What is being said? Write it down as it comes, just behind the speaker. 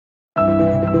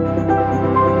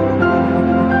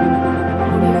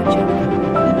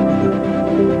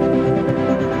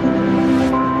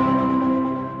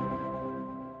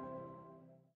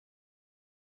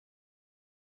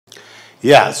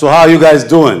Yeah, so how are you guys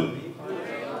doing?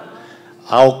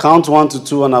 I'll count 1 to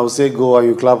 2 and I will say go and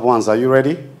you clap once. Are you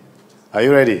ready? Are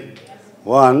you ready?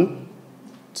 1,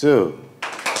 2.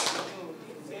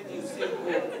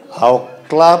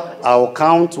 I'll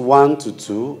count 1 to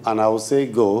 2 and I will say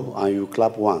go and you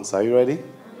clap once. Are you ready?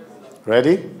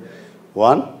 Ready?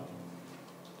 1,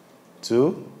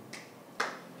 2.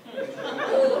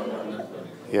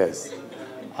 Yes.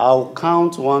 I'll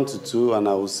count 1 to 2 and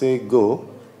I will say go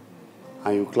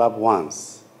and you clap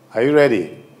once. Are you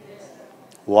ready?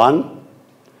 1,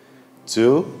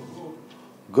 2,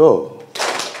 go.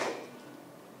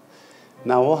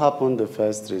 Now what happened the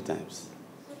first 3 times?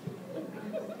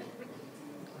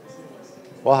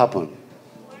 What happened?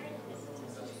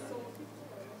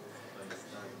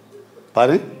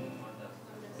 Pardon?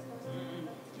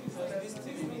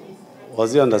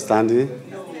 Was he understanding?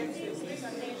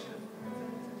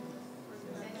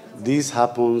 This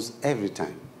happens every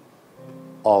time,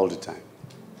 all the time.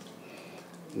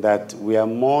 That we are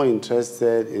more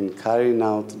interested in carrying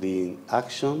out the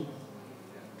action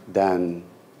than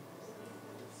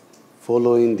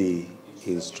following the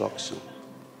instruction.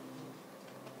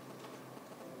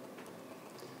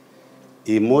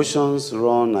 Emotions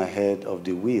run ahead of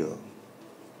the will.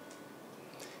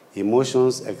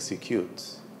 Emotions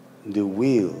execute. The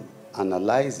will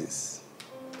analyzes.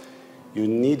 You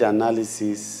need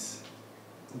analysis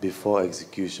before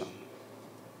execution.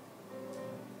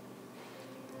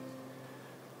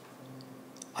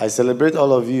 I celebrate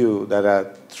all of you that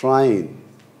are trying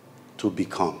to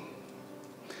become.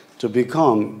 To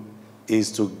become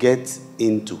is to get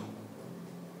into.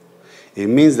 It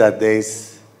means that there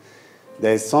is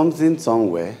something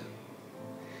somewhere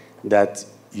that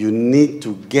you need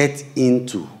to get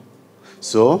into.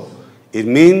 So, it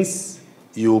means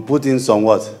you put in some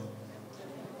what?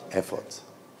 Effort.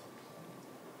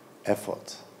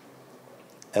 Effort.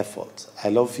 Effort. I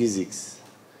love physics.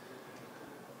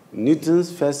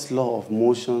 Newton's first law of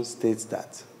motion states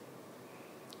that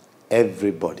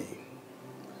everybody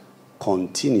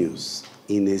continues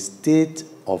in a state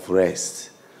of rest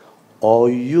or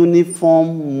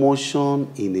uniform motion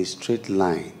in a straight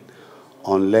line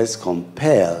unless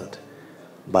compelled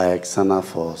by external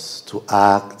force to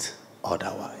act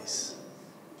otherwise.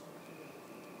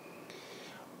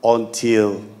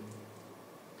 Until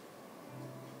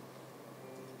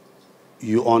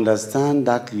you understand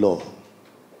that law,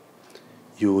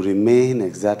 you will remain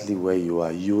exactly where you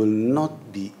are. You will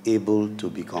not be able to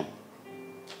become.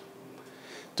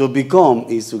 To become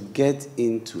is to get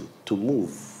into, to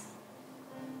move.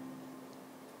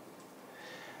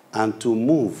 And to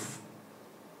move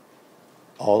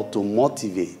or to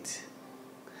motivate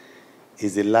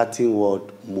is the Latin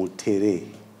word motere.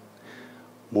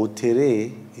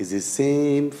 Motere is the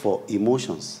same for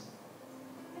emotions.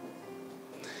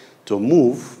 To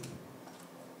move,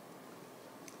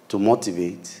 to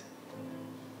motivate,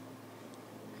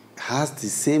 has the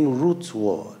same root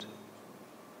word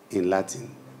in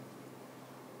Latin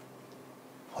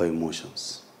for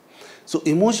emotions. So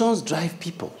emotions drive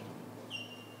people.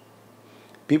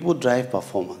 People drive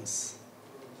performance.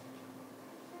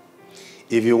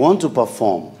 If you want to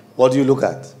perform, what do you look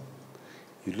at?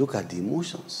 You look at the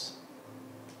emotions.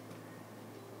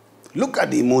 Look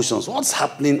at the emotions. What's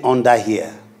happening under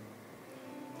here?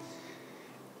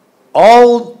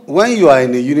 When you are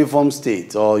in a uniform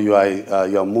state or you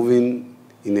are moving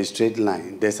in a straight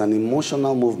line, there's an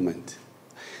emotional movement.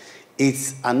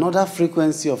 It's another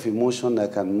frequency of emotion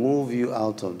that can move you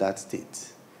out of that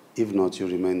state. If not, you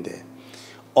remain there.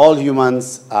 All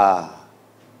humans are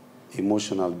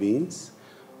emotional beings.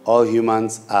 All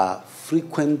humans are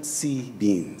frequency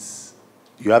beings.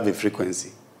 You have a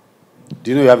frequency.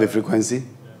 Do you know you have a frequency?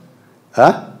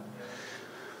 Huh?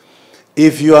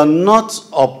 If you are not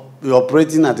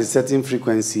operating at a certain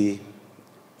frequency,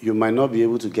 you might not be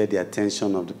able to get the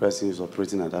attention of the person who's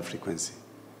operating at that frequency.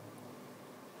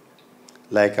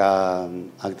 Like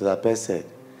Agdalape said,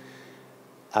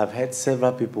 I've had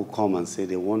several people come and say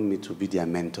they want me to be their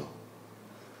mentor.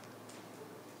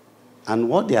 And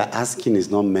what they are asking is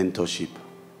not mentorship.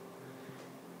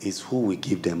 It's who will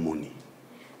give them money.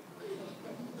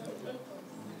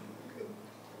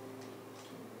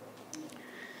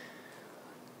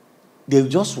 They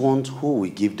just want who will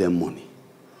give them money.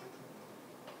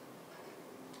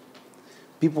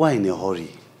 People are in a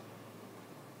hurry.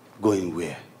 Going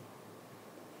where?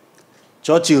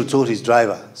 Churchill told his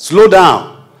driver, slow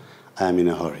down. I am in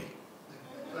a hurry.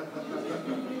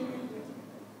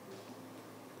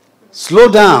 Slow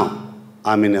down.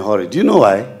 I'm in a hurry. Do you know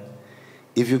why?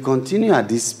 If you continue at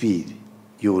this speed,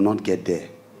 you will not get there.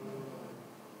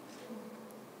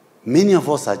 Many of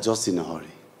us are just in a hurry.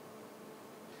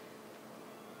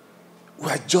 We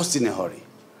are just in a hurry.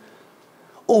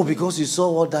 Oh, because you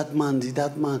saw what that man did,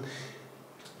 that man.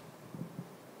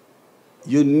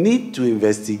 You need to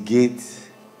investigate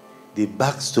the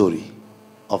backstory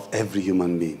of every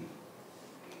human being.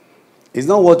 It's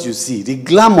not what you see. The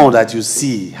glamour that you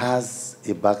see has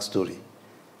a backstory.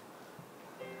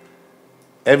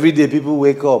 Every day people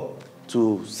wake up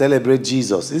to celebrate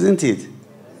Jesus, isn't it?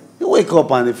 They wake up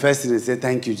and the first thing they say,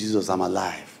 thank you, Jesus, I'm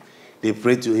alive. They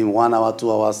pray to him 1 hour,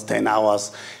 2 hours, 10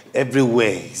 hours,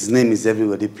 everywhere. His name is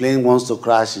everywhere. The plane wants to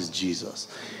crash, is Jesus.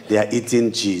 They are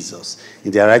eating Jesus.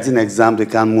 If they are writing exam, they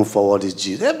can't move forward, is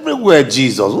Jesus. Everywhere,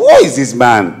 Jesus. Who is this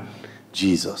man?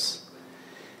 Jesus.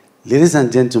 Ladies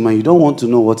and gentlemen, you don't want to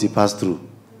know what he passed through.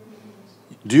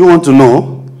 Do you want to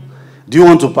know? Do you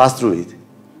want to pass through it?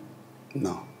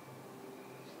 No.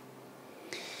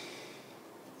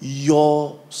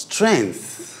 Your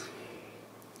strength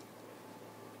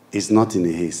is not in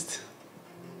a haste.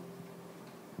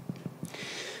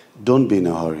 Don't be in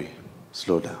a hurry.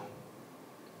 Slow down.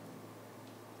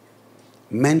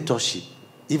 Mentorship.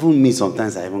 Even me,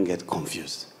 sometimes I even get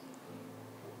confused.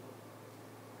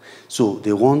 So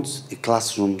they want a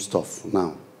classroom stuff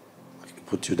now. I can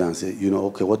put you down and say,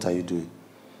 okay, what are you doing?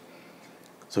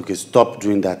 So, okay, stop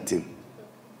doing that thing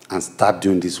and start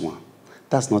doing this one.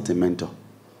 That's not a mentor.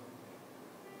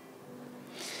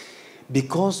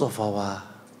 Because of our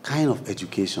kind of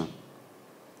education,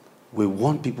 we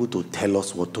want people to tell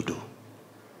us what to do.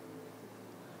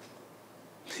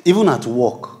 Even at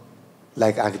work,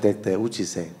 like Architect Uchi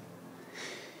said,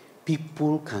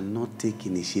 people cannot take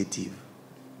initiative.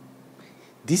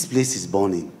 This place is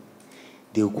burning.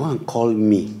 They'll go and call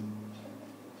me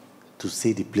to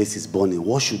say the place is burning.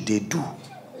 What should they do?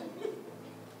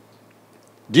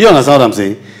 Do you understand what I'm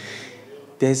saying?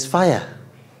 There's fire.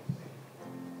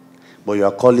 But you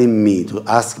are calling me to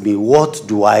ask me, what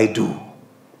do I do?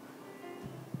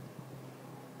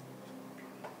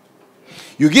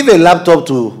 You give a laptop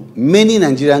to many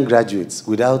Nigerian graduates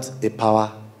without a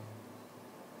power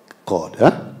cord,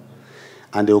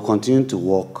 and they will continue to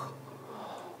work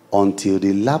until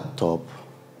the laptop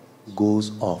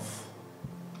goes off.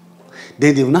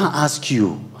 Then they will now ask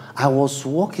you, I was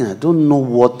working, I don't know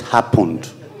what happened.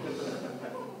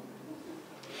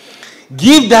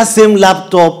 Give that same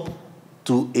laptop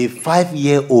to a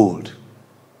 5-year-old.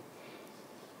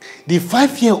 The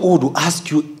 5-year-old will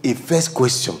ask you a first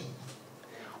question.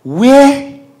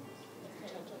 Where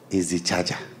is the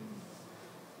charger?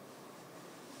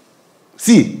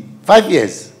 See, 5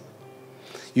 years.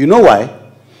 You know why?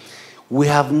 We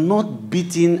have not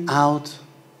beaten out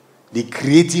the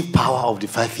creative power of the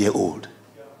 5-year-old.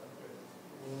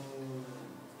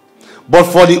 But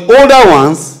for the older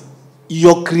ones,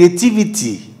 your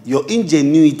creativity, your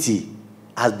ingenuity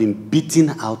has been beaten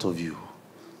out of you.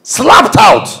 Slapped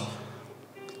out.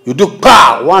 You do,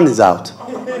 one is out.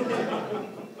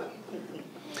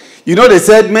 They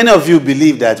said many of you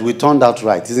believe that we turned out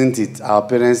right, isn't it? Our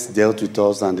parents dealt with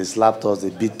us and they slapped us, they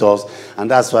beat us, and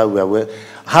that's why we are well.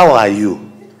 How are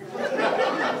you?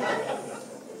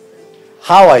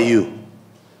 How are you?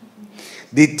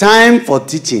 The time for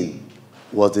teaching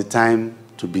was the time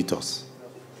to beat us.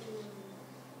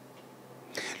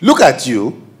 Look at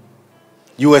you.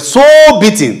 You were so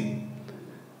beaten,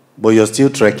 but you're still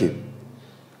trekking.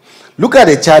 Look at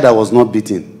a child that was not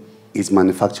beaten. It's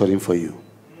manufacturing for you.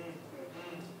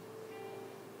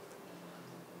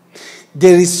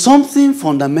 There is something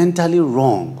fundamentally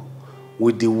wrong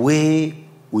with the way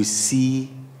we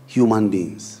see human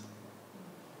beings.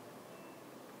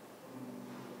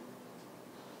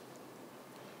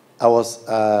 I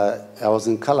was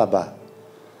in Calabar,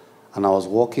 and I was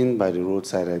walking by the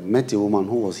roadside. I met a woman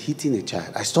who was hitting a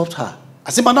child. I stopped her.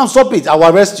 I said, "Madam, stop it. I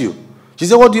will arrest you." She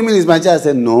said, "What do you mean it's my child?" I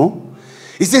said, "No."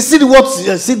 He said, "See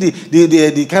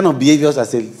the kind of behaviors." I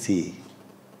said, "See.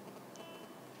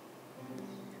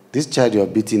 This child you are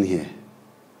beating here.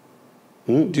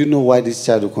 Do you know why this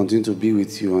child will continue to be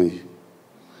with you?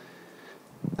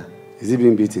 Is he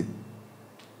being beaten?"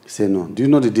 He said, "No." "Do you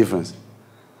know the difference?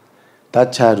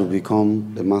 That child will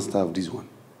become the master of this one."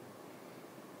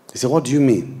 He said, "What do you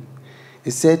mean?"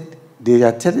 He said, "They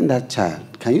are telling that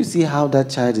child, can you see how that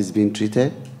child is being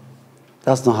treated?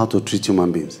 That's not how to treat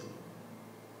human beings.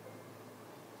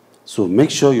 So make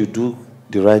sure you do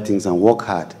the right things and work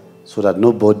hard so that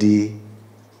nobody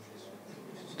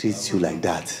treats you like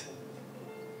that."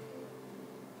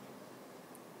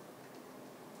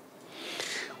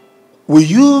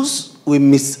 We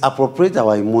misappropriate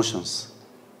our emotions.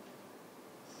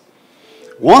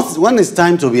 When it's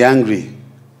time to be angry,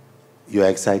 you're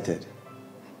excited.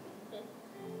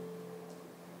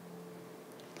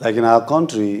 Like in our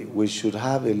country, we should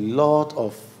have a lot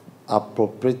of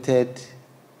appropriated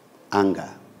anger.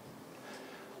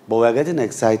 But we're getting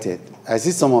excited. I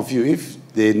see some of you, if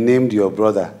they named your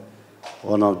brother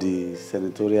one of the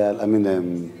senatorial,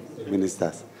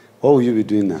 ministers, what will you be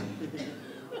doing now?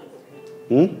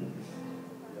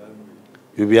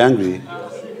 You'll be angry?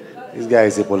 This guy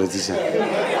is a politician.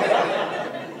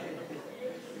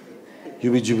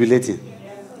 You'll be jubilating.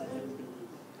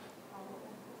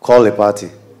 Call a party,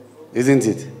 isn't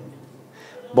it?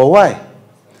 But why?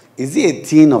 Is it a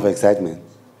thing of excitement?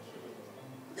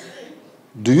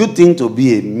 Do you think to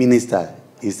be a minister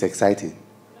is exciting?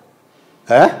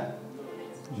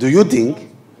 Do you think?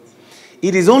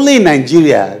 It is only in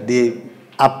Nigeria they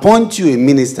appoint you a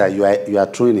minister, you are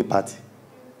throwing a party.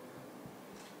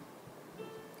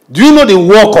 Do you know the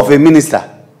work of a minister?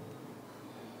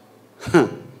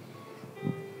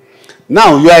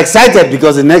 Now you are excited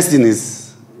because the next thing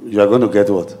is you are going to get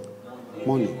what?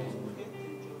 Money.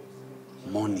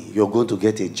 Money. You're going to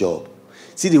get a job.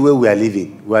 See the way we are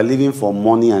living. We are living for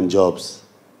money and jobs.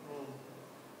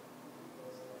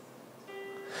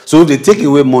 So if they take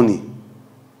away money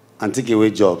and take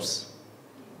away jobs,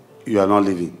 you are not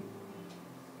living.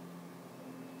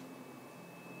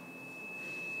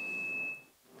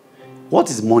 What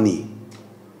is money?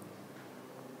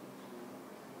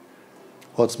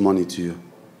 What's money to you?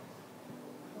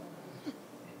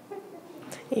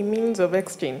 A means of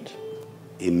exchange.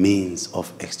 A means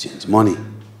of exchange. Money.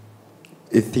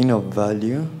 A thing of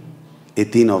value. A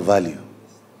thing of value.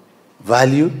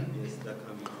 Value?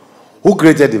 Who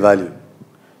created the value?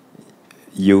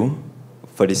 You,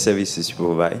 for the services you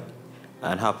provide,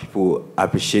 and how people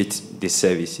appreciate the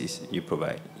services you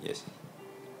provide. Yes.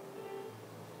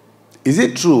 Is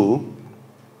it true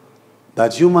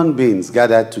that human beings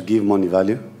gathered to give money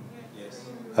value? Yes.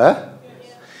 Huh?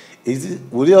 Yes.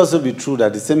 Would it also be true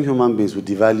that the same human beings would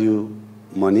devalue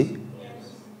money?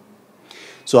 Yes.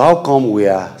 So how come we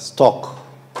are stuck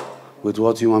with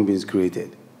what human beings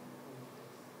created?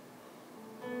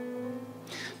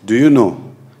 Do you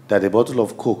know that a bottle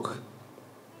of Coke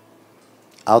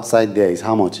outside there is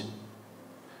how much?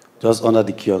 Just under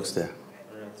the kiosk there.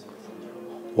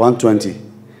 120.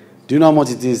 Do you know how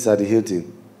much it is at the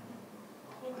Hilton?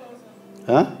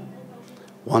 Huh?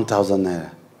 1,000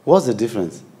 naira. What's the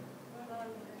difference?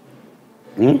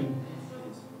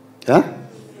 Huh?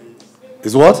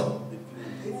 Is what?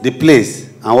 The place.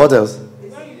 And what else?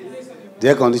 The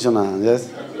air conditioner,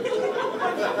 yes?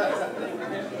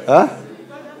 Huh?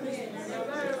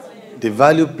 The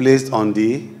value placed on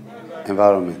the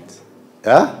environment.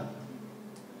 Yeah?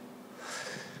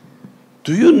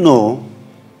 Do you know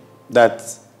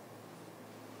that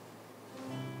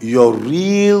your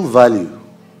real value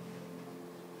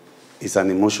is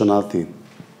an emotional thing?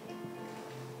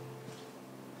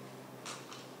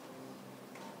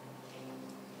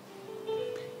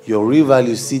 Your real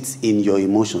value sits in your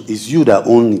emotion. It's you that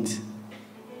own it.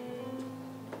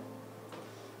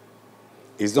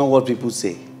 It's not what people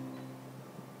say.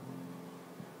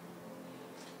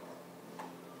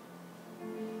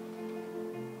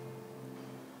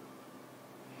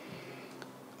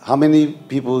 How many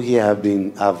people here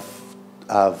have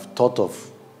thought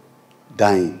of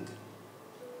dying?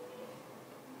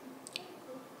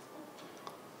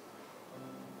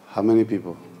 How many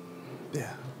people?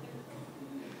 Yeah.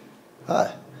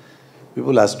 Hi.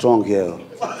 People are strong here.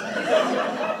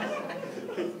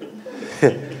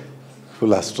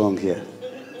 People are strong here.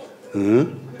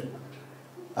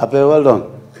 Ape, well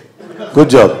done. Good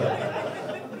job.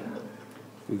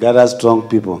 You gather strong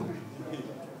people.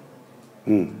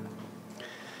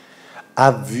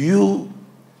 Have you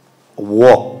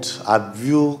walked? Have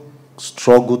you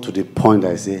struggled to the point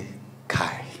I say,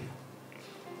 Kai,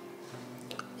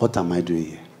 what am I doing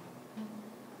here?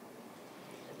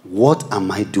 What am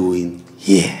I doing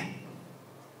here?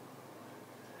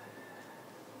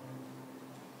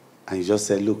 And you just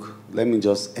said, look, let me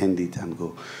just end it and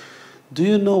go. Do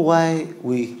you know why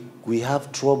we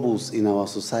have troubles in our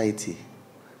society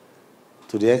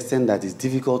to the extent that it's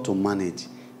difficult to manage?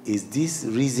 Is this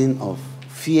reason of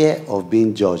fear of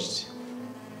being judged?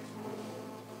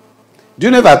 Do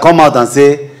you know if I come out and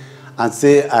say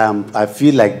I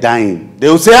feel like dying, they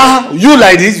will say, you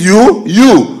like this,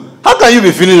 you. How can you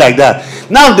be feeling like that?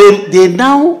 Now they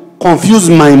now confuse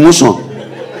my emotion.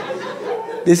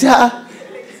 They say,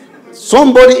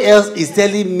 somebody else is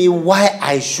telling me why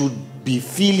I should be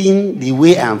feeling the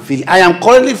way I'm feeling. I am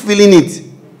currently feeling it.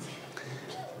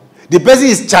 The person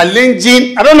is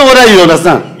challenging. I don't know whether you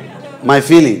understand my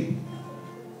feeling.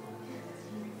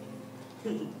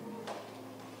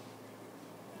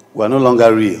 We are no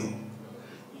longer real.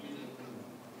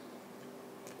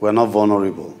 We're not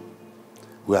vulnerable.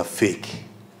 We are fake.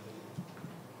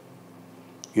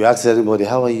 You ask anybody,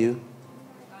 how are you?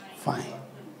 Fine.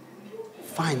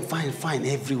 Fine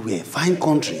everywhere. Fine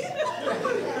country.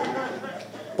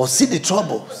 But see the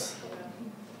troubles.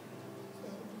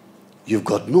 You've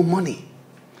got no money.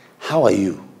 How are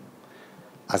you?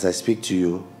 As I speak to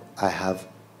you, I have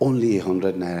only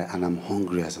 100 naira and I'm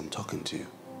hungry as I'm talking to you.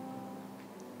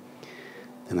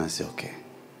 Then I say, okay,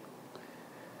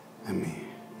 let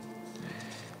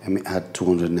me add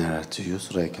 200 naira to you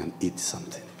so that I can eat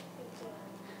something.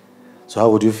 So how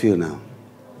would you feel now?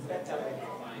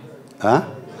 Huh?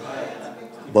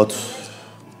 But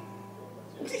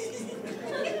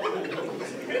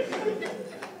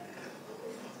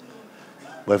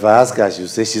if I ask her, she'll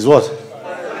say, she's what?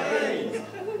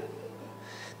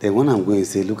 Then when I'm going to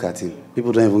say, look at him,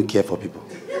 people don't even care for people.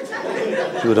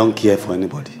 People don't care for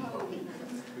anybody.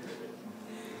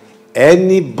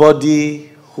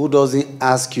 Anybody who doesn't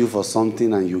ask you for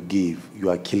something and you give, you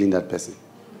are killing that person.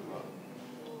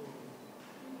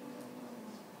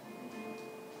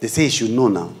 They say he should know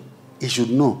now. He should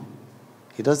know.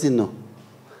 He doesn't know.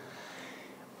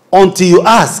 Until you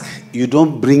ask, you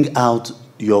don't bring out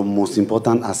your most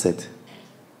important asset.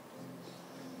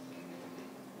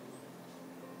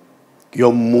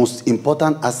 Your most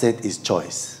important asset is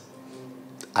choice.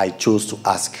 I chose to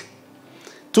ask.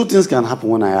 Two things can happen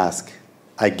when I ask.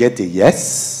 I get a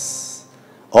yes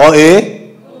or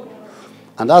a no.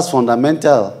 And that's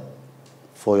fundamental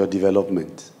for your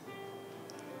development.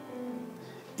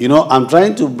 You know, I'm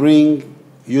trying to bring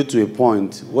you to a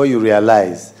point where you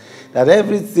realize that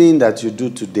everything that you do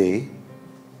today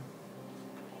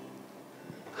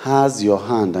has your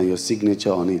hand and your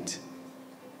signature on it.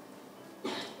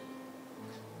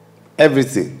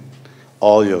 Everything.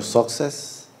 All your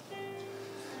success,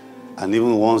 and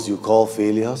even ones you call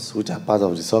failures, which are part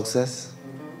of the success,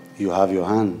 you have your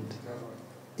hand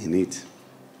in it.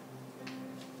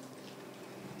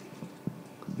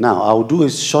 Now, I'll do a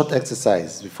short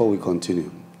exercise before we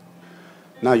continue.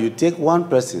 Now, you take one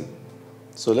person.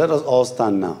 So let us all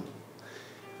stand now.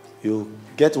 You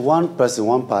get one person,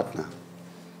 one partner.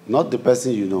 Not the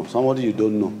person you know, somebody you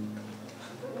don't know.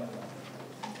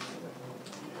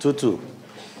 2-2.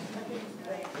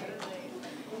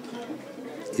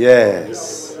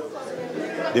 Yes.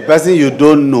 The person you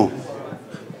don't know.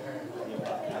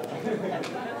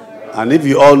 And if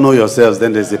you all know yourselves,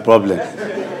 then there's a problem.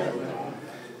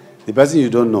 The person you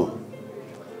don't know.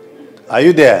 Are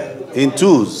you there? In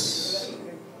twos.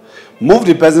 Move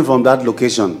the person from that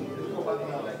location.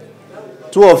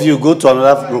 Two of you go to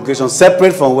another location,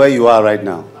 separate from where you are right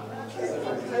now.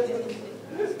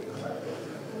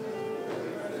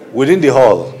 Within the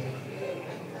hall.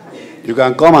 You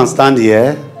can come and stand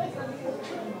here.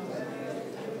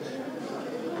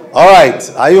 All right.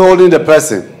 Are you holding the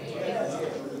person?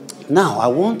 Now, I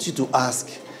want you to ask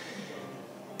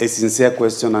a sincere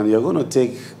question, and you're going to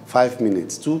take 5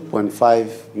 minutes,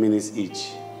 2.5 minutes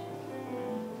each,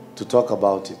 to talk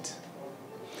about it.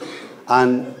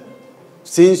 And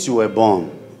since you were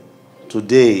born,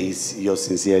 today is your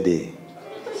sincere day.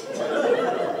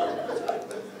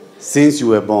 Since you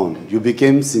were born, you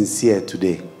became sincere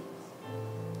today.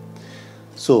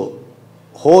 So,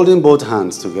 holding both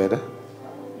hands together.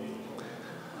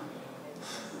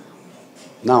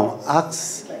 Now,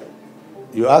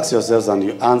 you ask yourselves and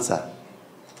you answer,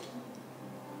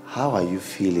 how are you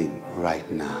feeling right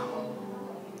now?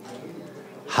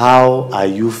 How are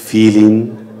you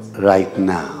feeling right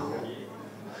now?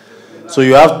 So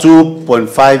you have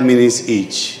 2.5 minutes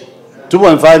each.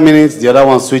 2.5 minutes, the other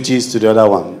one switches to the other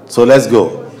one. So let's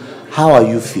go. How are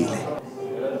you feeling?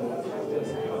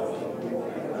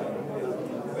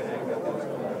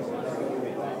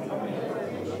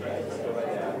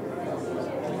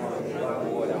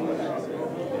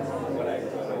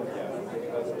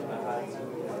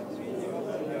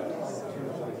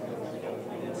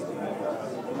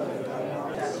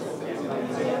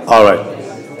 All right.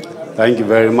 Thank you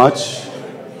very much.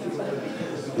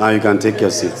 Now you can take your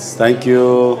seats. Thank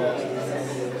you.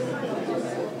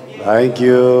 Thank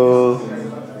you.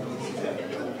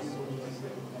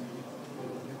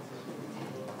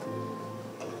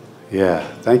 Yeah,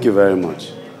 thank you very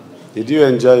much. Did you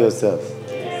enjoy yourself?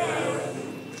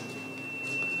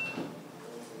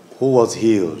 Who was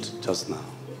healed just now?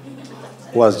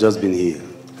 Who has just been healed?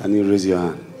 Can you raise your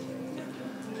hand?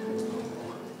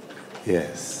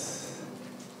 Yes.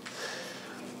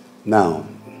 Now,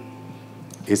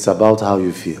 it's about how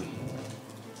you feel.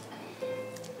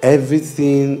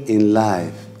 Everything in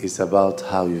life is about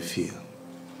how you feel.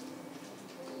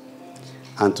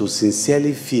 And to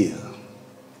sincerely feel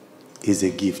is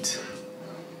a gift.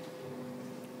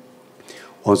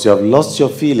 Once you have lost your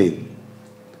feeling,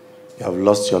 you have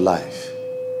lost your life.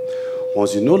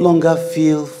 Once you no longer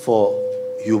feel for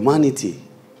humanity,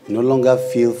 you no longer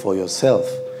feel for yourself,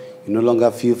 you no longer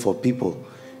feel for people,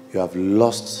 you have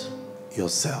lost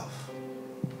yourself.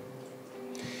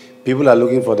 People are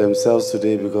looking for themselves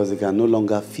today because they can no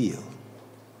longer feel.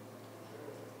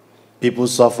 People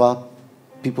suffer,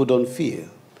 people don't feel.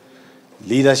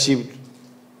 Leaders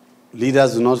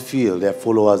do not feel their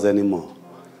followers anymore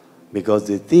because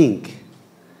they think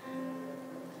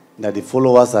that the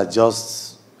followers are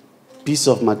just piece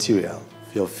of material.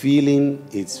 Your feeling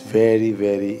is very,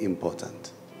 very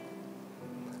important.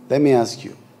 Let me ask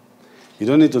you. You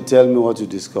don't need to tell me what you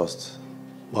discussed,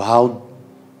 but how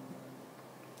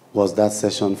was that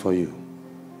session for you?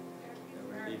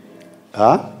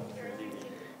 Huh?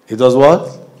 It was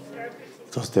what?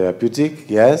 It was therapeutic,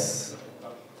 yes.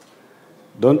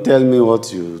 Don't tell me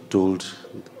what you told.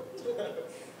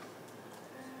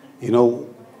 You know,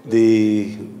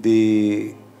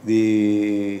 the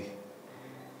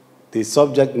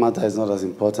subject matter is not as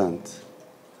important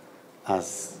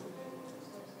as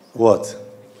what?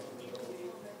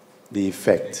 The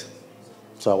effect.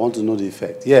 So I want to know the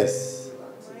effect. Yes.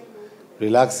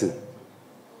 Relaxing.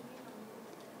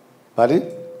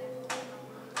 Pardon?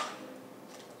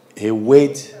 A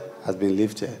weight has been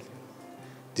lifted.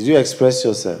 Did you express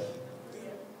yourself?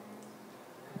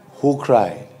 Who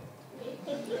cried?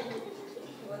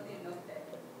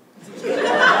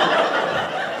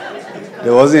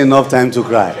 There wasn't enough time to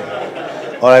cry.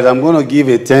 All right, I'm going to give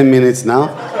it 10 minutes now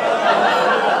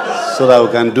so that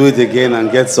we can do it again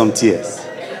and get some tears.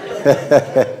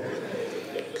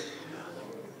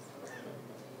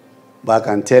 But I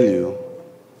can tell you,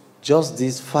 just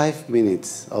these 5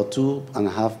 minutes or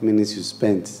 2.5 minutes you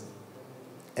spent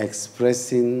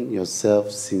expressing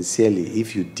yourself sincerely,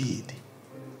 if you did,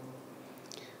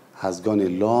 has gone a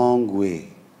long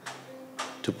way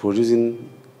to producing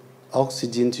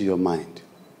oxygen to your mind.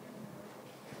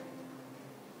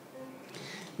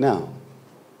 Now,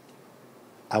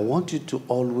 I want you to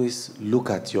always look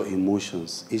at your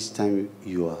emotions each time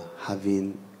you are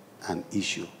having an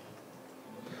issue.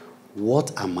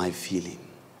 What am I feeling?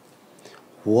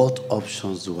 What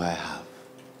options do I have?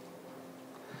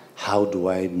 How do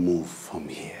I move from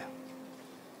here?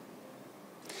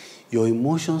 Your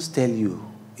emotions tell you.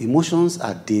 Emotions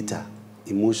are data.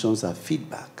 Emotions are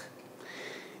feedback.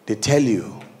 They tell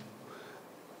you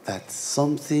that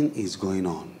something is going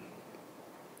on.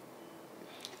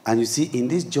 And you see, in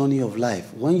this journey of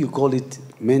life, when you call it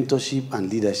mentorship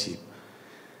and leadership,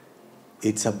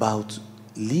 it's about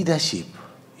leadership,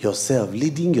 yourself,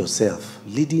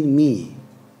 leading me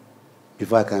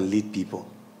before I can lead people.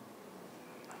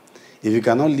 If you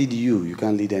cannot lead you, you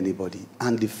can't lead anybody.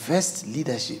 And the first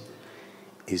leadership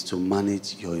is to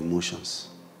manage your emotions.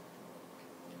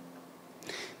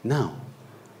 Now,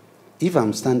 if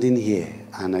I'm standing here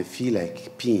and I feel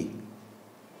like peeing,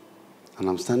 and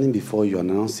I'm standing before you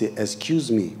and I don't say,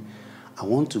 excuse me, I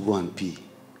want to go and pee,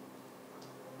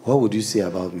 what would you say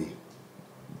about me?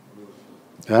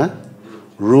 Huh?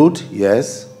 Rude,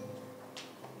 yes.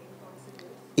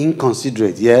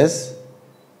 Inconsiderate, yes.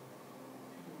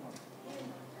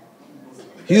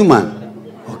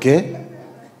 Human, okay.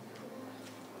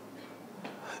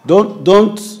 Don't,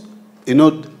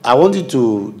 I want you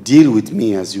to deal with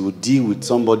me as you would deal with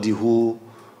somebody who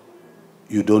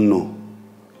you don't know.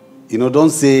 Don't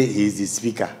say he's the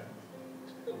speaker.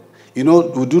 We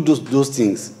do those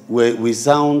things where we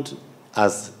sound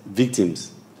as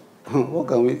victims. What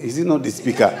can we? Is he not the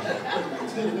speaker?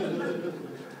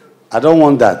 I don't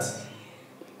want that.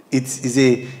 It's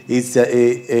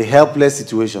a helpless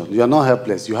situation. You are not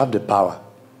helpless. You have the power.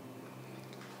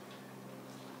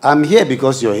 I'm here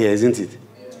because you're here, isn't it?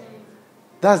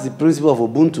 That's the principle of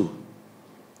Ubuntu.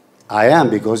 I am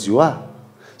because you are.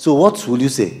 So what will you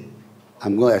say?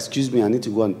 Excuse me, I need to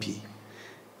go and pee.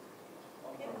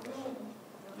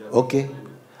 Okay.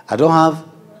 I don't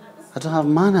have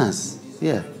manners.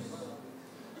 Yeah.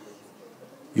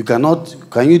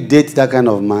 Can you date that kind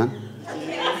of man?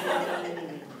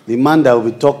 The man that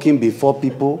will be talking before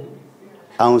people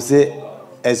and will say,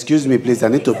 excuse me, please, I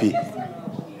need to pee.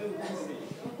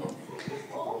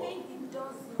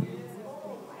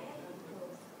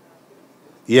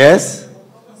 Yes?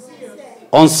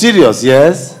 Unserious,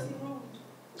 yes?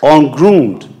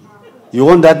 Ungroomed. You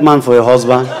want that man for a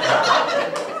husband?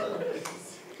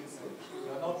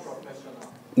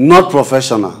 Not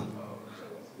professional.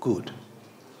 Good.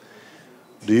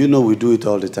 Do you know we do it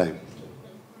all the time?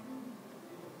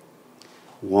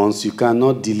 Once you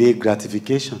cannot delay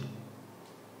gratification.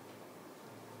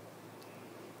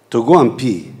 To go and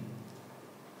pee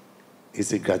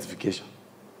It's a gratification.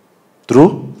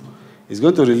 True? It's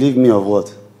going to relieve me of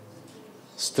what?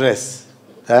 Stress.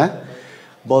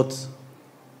 But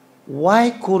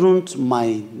why couldn't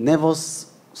my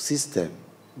nervous system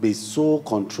be so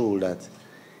controlled that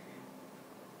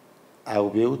I will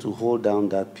be able to hold down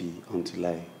that pee until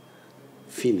I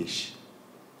finish?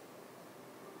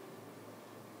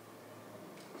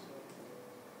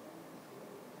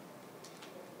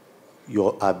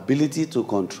 Your ability to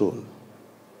control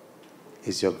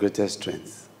is your greatest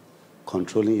strength.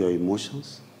 Controlling your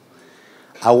emotions.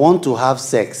 I want to have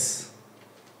sex.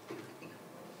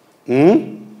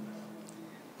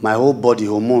 My whole body,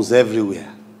 hormones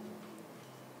everywhere.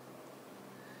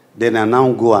 Then I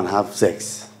now go and have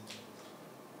sex.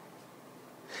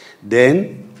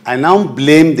 Then I now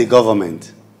blame the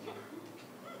government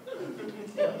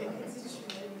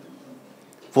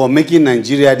for making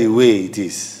Nigeria the way it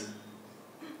is.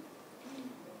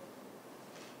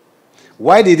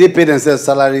 Why did they pay themselves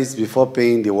salaries before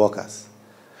paying the workers?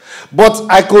 But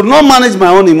I could not manage my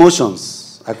own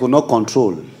emotions. I could not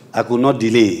control. I could not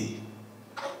delay.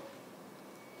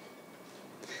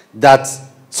 That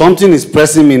something is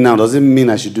pressing me now doesn't mean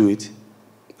I should do it.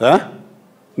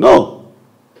 No.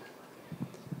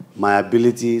 My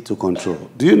ability to control.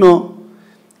 Do you know,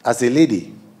 as a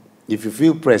lady, if you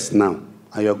feel pressed now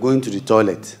and you're going to the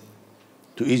toilet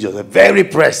to eat yourself, very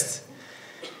pressed,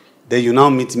 then you now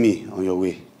meet me on your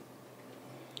way.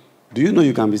 Do you know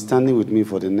you can be standing with me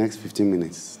for the next 15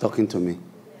 minutes talking to me?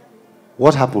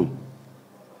 What happened?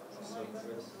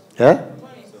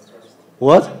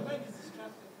 What?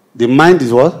 The mind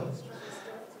is what?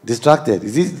 Distracted.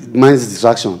 Is it mind's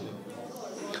distraction?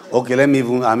 Okay, I'm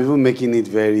even making it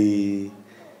very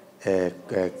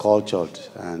cultured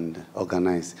and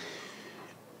organized.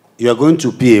 You are going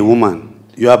to pee a woman.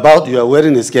 You are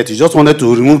wearing a skirt. You just wanted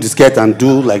to remove the skirt and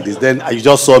do like this. Then you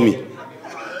just saw me.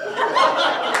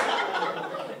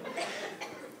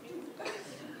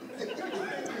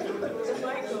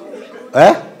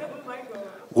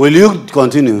 Will you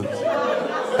continue?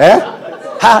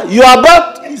 You are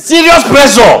about serious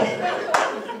pressure.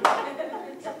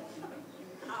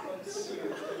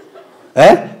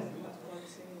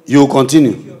 You will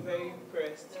continue. You're very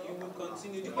pressed. You will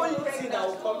continue. The only thing that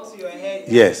will come to your head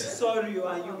is yes. Sorry,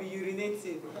 and you'll be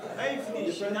urinating. When you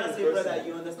finish, you now say, brother,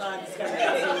 you understand this kind of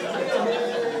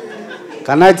thing.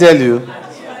 Can I tell you?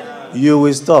 You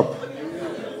will stop.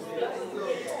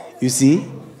 You see?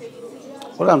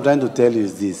 What I'm trying to tell you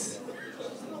is this.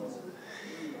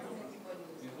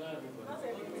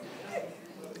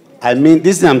 I mean,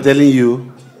 this thing I'm telling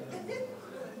you,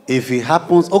 if it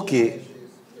happens, okay.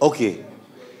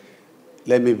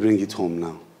 Let me bring it home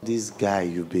now. This guy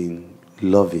you've been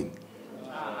loving.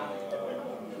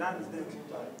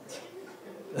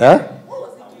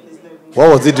 What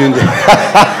was he doing there?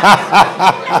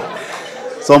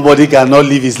 Somebody cannot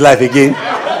live his life again.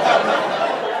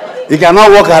 He cannot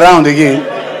walk around again.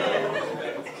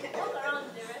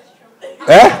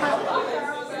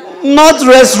 Not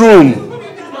restroom.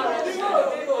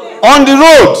 On the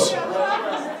road.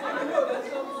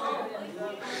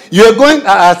 You are going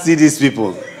to see these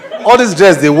people. All this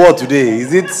dress they wore today,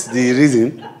 is it the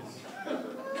reason?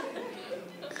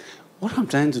 What I'm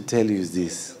trying to tell you is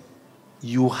this.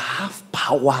 You have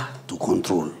power to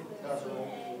control.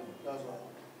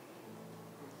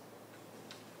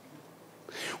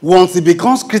 Once it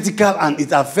becomes critical and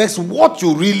it affects what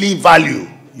you really value,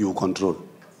 you control.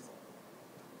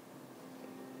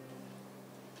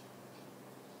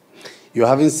 You're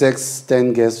having sex,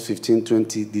 10 girls, 15,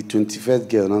 20. The 21st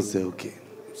girl now say, okay,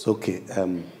 it's okay.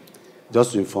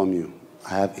 Just to inform you,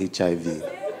 I have HIV.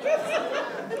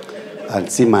 And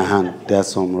see my hand, there are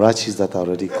some rashes that are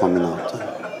already coming out.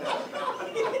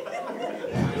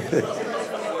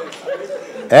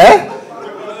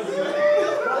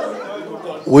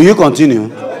 Will you continue?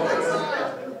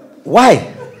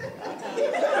 Why?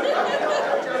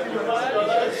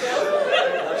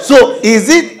 So is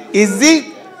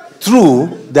it true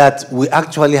that we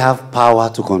actually have power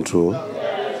to control?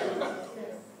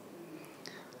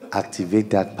 Activate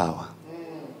that power.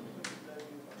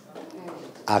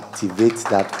 Activate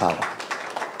that power.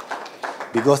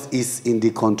 Because it's in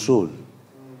the control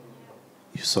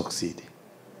you succeed.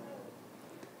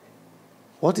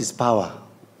 What is power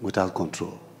without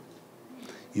control?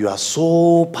 You are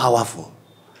so powerful,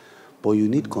 but you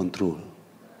need control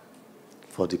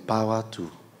for the power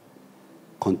to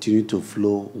continue to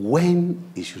flow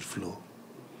when it should flow.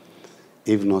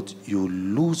 If not, you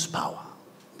lose power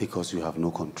because you have no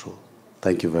control.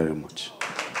 Thank you very much.